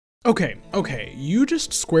Okay, you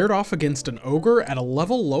just squared off against an ogre at a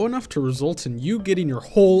level low enough to result in you getting your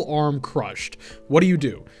whole arm crushed. What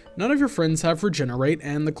do? None of your friends have regenerate,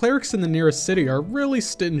 and the clerics in the nearest city are really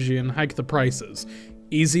stingy and hike the prices.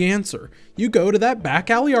 Easy answer. You go to that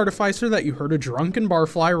back alley artificer that you heard a drunken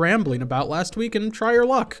barfly rambling about last week and try your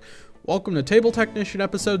luck. Welcome to Table Technician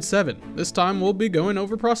episode 7. This time we'll be going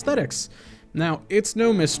over prosthetics. Now, it's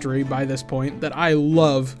no mystery by this point that I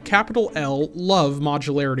love, capital L, love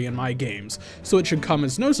modularity in my games, so it should come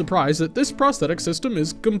as no surprise that this prosthetic system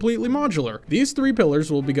is completely modular. These three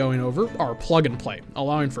pillars we'll be going over are plug and play,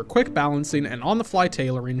 allowing for quick balancing and on-the-fly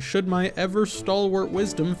tailoring should my ever stalwart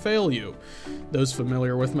wisdom fail you. Those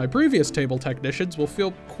familiar with my previous Table Technicians will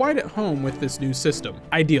feel quite at home with this new system.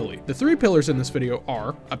 Ideally, the three pillars in this video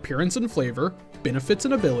are appearance and flavor, benefits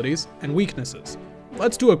and abilities, and weaknesses.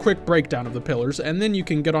 Let's do a quick breakdown of the pillars, and then you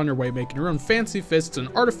can get on your way making your own fancy fists and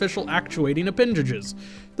artificial actuating appendages.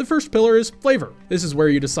 The first pillar is flavor. This is where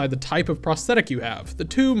you decide the type of prosthetic you have. The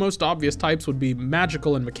two most obvious types would be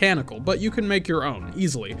magical and mechanical, but you can make your own,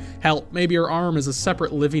 easily. Hell, maybe your arm is a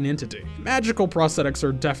separate living entity. Magical prosthetics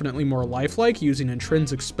are definitely more lifelike, using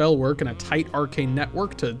intrinsic spell work and a tight arcane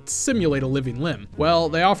network to simulate a living limb. While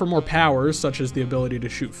they offer more powers, such as the ability to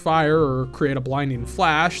shoot fire or create a blinding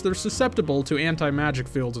flash, they're susceptible to anti-magic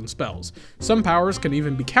fields and spells. Some powers can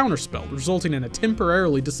even be counterspelled, resulting in a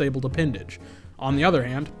temporarily disabled appendage. On the other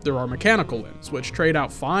hand, there are mechanical limbs, which trade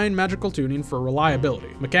out fine magical tuning for reliability.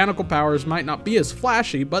 Mechanical powers might not be as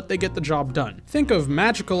flashy, but they get the job done. Think of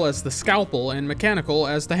magical as the scalpel and mechanical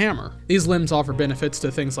as the hammer. These limbs offer benefits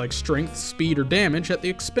to things like strength, speed, or damage at the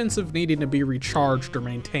expense of needing to be recharged or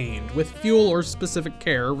maintained, with fuel or specific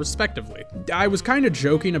care, respectively. I was kind of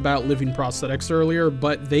joking about living prosthetics earlier,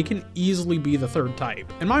 but they can easily be the third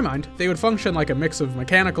type. In my mind, they would function like a mix of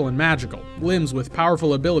mechanical and magical, limbs with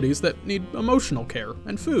powerful abilities that need emotional care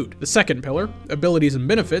and food. The second pillar, abilities and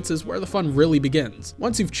benefits, is where the fun really begins.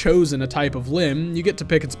 Once you've chosen a type of limb, you get to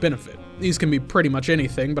pick its benefit. These can be pretty much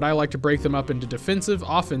anything, but I like to break them up into defensive,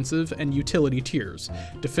 offensive, and utility tiers.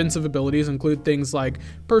 Defensive abilities include things like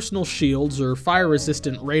personal shields or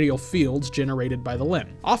fire-resistant radial fields generated by the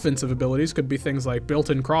limb. Offensive abilities could be things like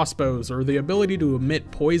built-in crossbows or the ability to emit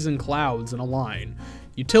poison clouds in a line.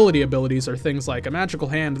 Utility abilities are things like a magical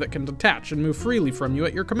hand that can detach and move freely from you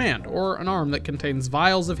at your command, or an arm that contains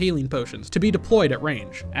vials of healing potions to be deployed at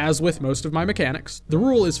range. As with most of my mechanics, the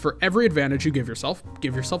rule is for every advantage you give yourself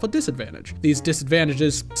a disadvantage. These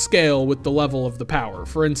disadvantages scale with the level of the power.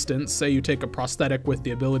 For instance, say you take a prosthetic with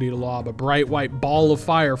the ability to lob a bright white ball of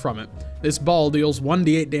fire from it. This ball deals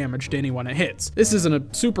 1d8 damage to anyone it hits. This isn't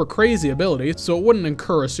a super crazy ability, so it wouldn't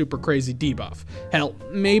incur a super crazy debuff. Hell,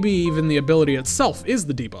 maybe even the ability itself is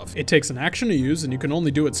the debuff. It takes an action to use, and you can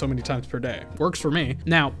only do it so many times per day. Works for me.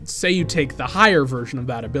 Now, say you take the higher version of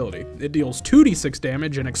that ability. It deals 2d6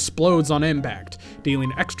 damage and explodes on impact,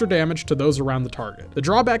 dealing extra damage to those around the target. The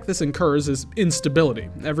drawback this incurs is instability.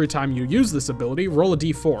 Every time you use this ability, roll a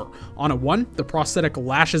d4. On a 1, the prosthetic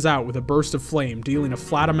lashes out with a burst of flame, dealing a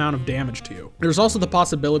flat amount of damage to you. There's also the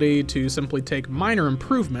possibility to simply take minor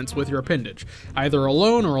improvements with your appendage, either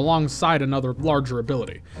alone or alongside another larger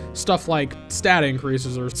ability. Stuff like stat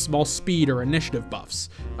increases or small speed or initiative buffs.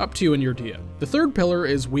 Up to you and your DM. The third pillar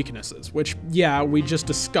is weaknesses, which, yeah, we just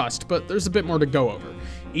discussed, but there's a bit more to go over.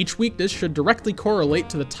 Each weakness should directly correlate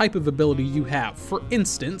to the type of ability you have. For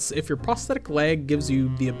instance, if your prosthetic leg gives you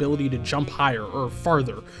the ability to jump higher or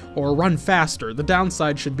farther, or run faster, the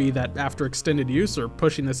downside should be that after extended use or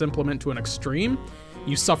pushing this implement to an extreme,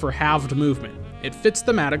 you suffer halved movement. It fits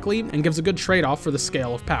thematically and gives a good trade-off for the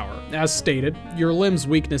scale of power. As stated, your limbs'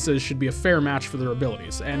 weaknesses should be a fair match for their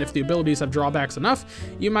abilities, and if the abilities have drawbacks enough,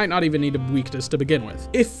 you might not even need a weakness to begin with.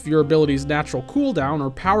 If your ability's natural cooldown or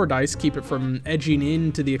power dice keep it from edging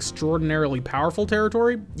into the extraordinarily powerful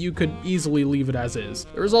territory, you could easily leave it as is.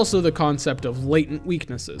 There is also the concept of latent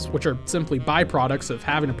weaknesses, which are simply byproducts of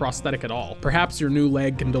having a prosthetic at all. Perhaps your new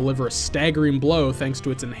leg can deliver a staggering blow thanks to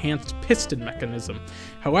its enhanced piston mechanism.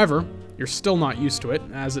 However, you're still not used to it,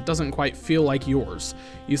 as it doesn't quite feel like yours.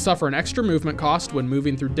 You suffer an extra movement cost when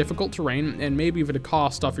moving through difficult terrain, and maybe even a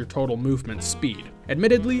cost off your total movement speed.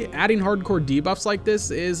 Admittedly, adding hardcore debuffs like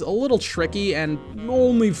this is a little tricky and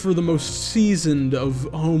only for the most seasoned of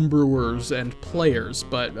homebrewers and players,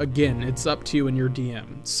 but again, it's up to you and your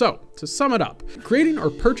DM. So, To sum it up, creating or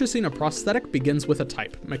purchasing a prosthetic begins with a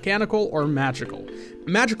type, mechanical or magical.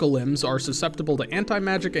 Magical limbs are susceptible to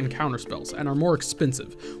anti-magic and counterspells and are more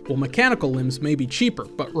expensive, while mechanical limbs may be cheaper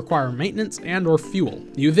but require maintenance and or fuel.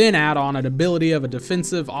 You then add on an ability of a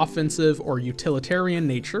defensive, offensive, or utilitarian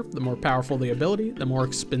nature. The more powerful the ability, the more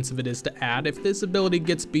expensive it is to add. If this ability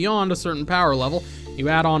gets beyond a certain power level, you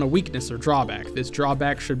add on a weakness or drawback. This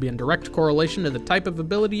drawback should be in direct correlation to the type of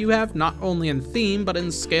ability you have, not only in theme, but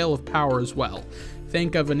in scale of power as well.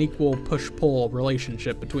 Think of an equal push-pull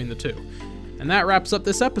relationship between the two. And that wraps up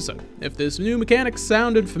this episode. If this new mechanic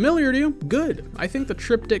sounded familiar to you, good. I think the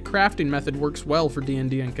triptych crafting method works well for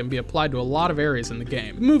D&D and can be applied to a lot of areas in the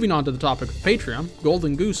game. Moving on to the topic of Patreon,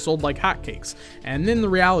 Golden Goose sold like hotcakes, and then the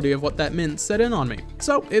reality of what that meant set in on me.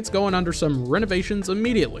 So it's going under some renovations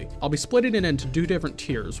immediately. I'll be splitting it into 2 different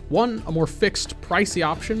tiers. One, a more fixed, pricey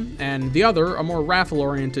option, and the other, a more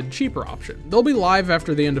raffle-oriented, cheaper option. They'll be live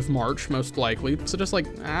after the end of March, most likely, so just I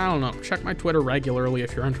don't know, check my Twitter regularly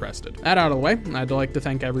if you're interested. That out of the way, I'd like to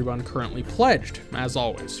thank everyone currently pledged. As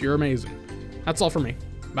always, you're amazing. That's all for me.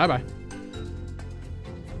 Bye-bye.